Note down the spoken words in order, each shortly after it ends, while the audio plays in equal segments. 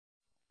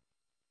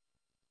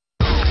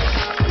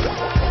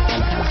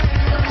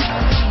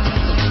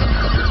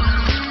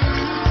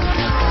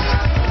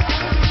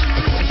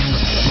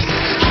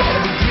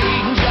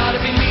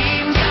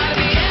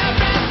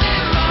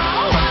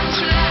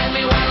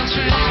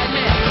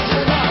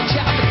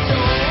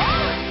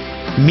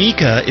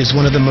Mika is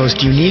one of the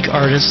most unique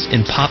artists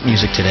in pop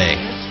music today,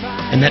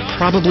 and that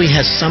probably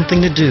has something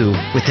to do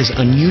with his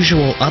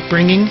unusual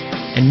upbringing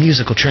and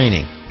musical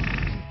training.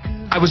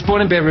 I was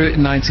born in Beirut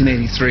in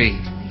 1983,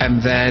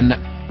 and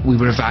then we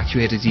were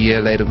evacuated a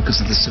year later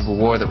because of the civil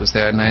war that was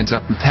there, and I ended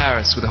up in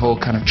Paris with a whole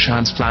kind of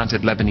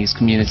transplanted Lebanese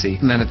community.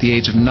 And then at the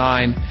age of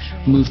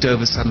 9, moved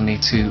over suddenly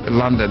to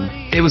London.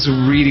 It was a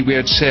really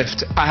weird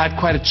shift. I had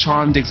quite a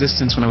charmed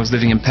existence when I was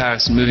living in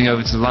Paris, and moving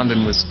over to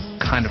London was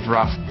kind of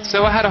rough.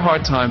 So I had a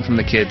hard time from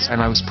the kids, and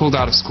I was pulled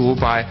out of school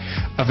by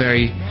a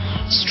very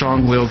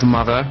strong-willed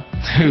mother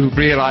who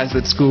realized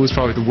that school was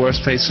probably the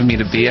worst place for me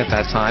to be at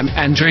that time.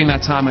 And during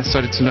that time I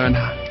started to learn,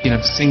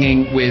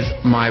 singing with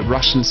my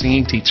Russian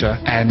singing teacher,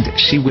 and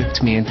she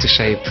whipped me into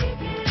shape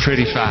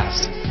pretty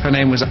fast. Her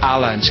name was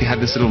Alla, and she had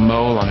this little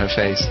mole on her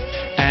face.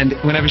 And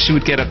whenever she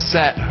would get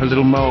upset, her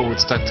little mole would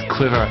start to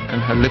quiver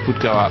and her lip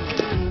would go up.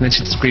 And then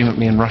she'd scream at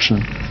me in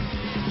Russian.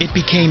 It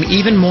became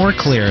even more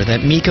clear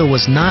that Mika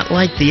was not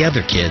like the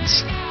other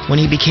kids when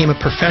he became a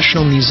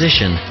professional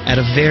musician at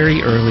a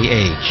very early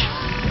age.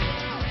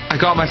 I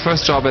got my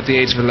first job at the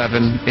age of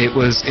 11. It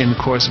was in the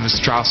chorus of a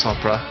Strauss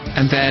opera.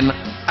 And then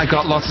I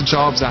got lots of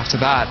jobs after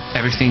that.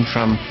 Everything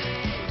from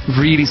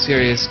really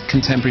serious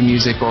contemporary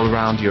music all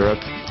around Europe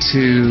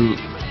to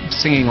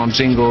singing on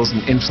jingles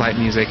and in-flight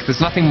music. There's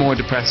nothing more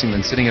depressing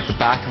than sitting at the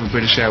back of a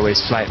British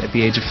Airways flight at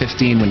the age of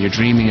 15 when you're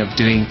dreaming of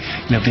being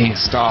a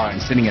star,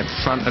 and sitting at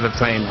the front of the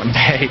plane one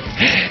day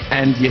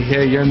and you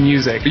hear your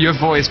music, your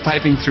voice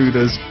piping through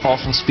those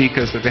awful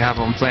speakers that they have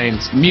on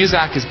planes.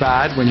 Muzak is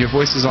bad. When your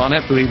voice is on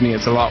it, believe me,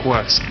 it's a lot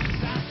worse.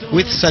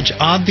 With such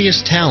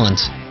obvious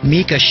talent,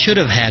 Mika should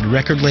have had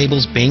record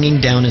labels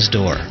banging down his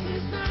door.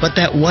 But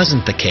that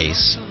wasn't the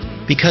case,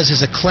 because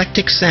his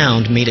eclectic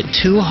sound made it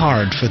too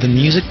hard for the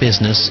music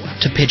business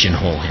to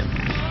pigeonhole him.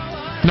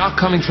 Not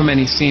coming from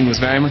any scene was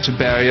very much a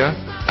barrier.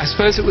 I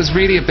suppose it was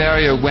really a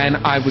barrier when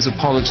I was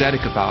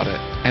apologetic about it,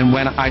 and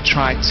when I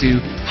tried to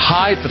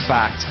hide the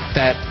fact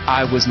that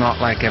I was not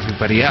like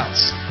everybody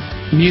else,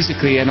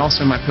 musically and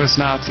also in my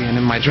personality and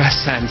in my dress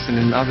sense and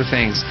in other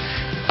things.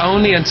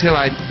 Only until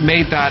I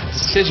made that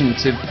decision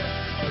to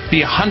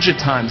be 100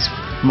 times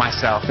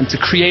myself and to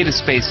create a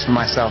space for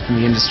myself in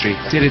the industry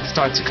did it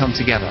start to come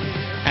together.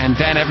 And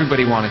then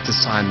everybody wanted to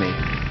sign me.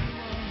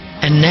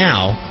 And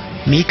now,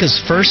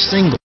 Mika's first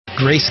single,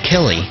 Grace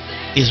Kelly,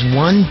 is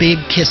one big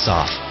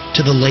kiss-off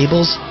to the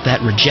labels that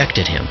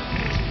rejected him.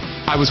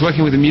 I was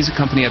working with a music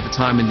company at the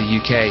time in the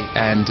UK,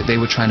 and they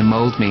were trying to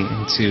mold me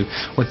into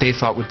what they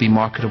thought would be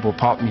marketable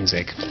pop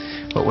music,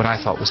 but what I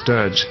thought was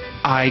dirge.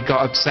 I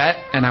got upset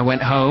and I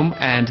went home,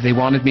 and they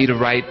wanted me to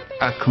write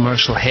a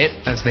commercial hit,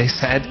 as they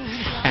said,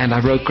 and I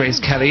wrote Grace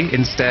Kelly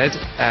instead,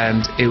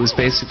 and it was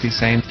basically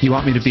saying, you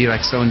want me to be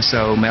like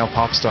so-and-so, male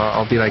pop star,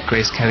 I'll be like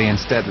Grace Kelly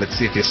instead, let's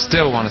see if you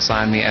still want to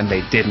sign me, and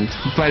they didn't.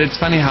 But it's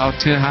funny how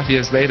 2.5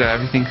 years later,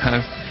 everything kind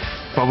of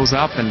bubbles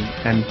up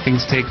and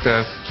things take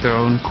their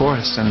own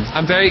course, and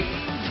I'm very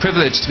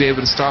privileged to be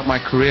able to start my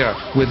career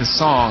with a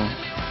song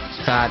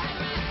that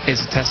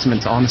is a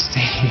testament to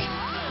honesty.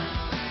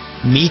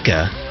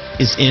 Mika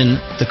is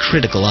in the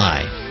critical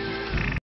eye.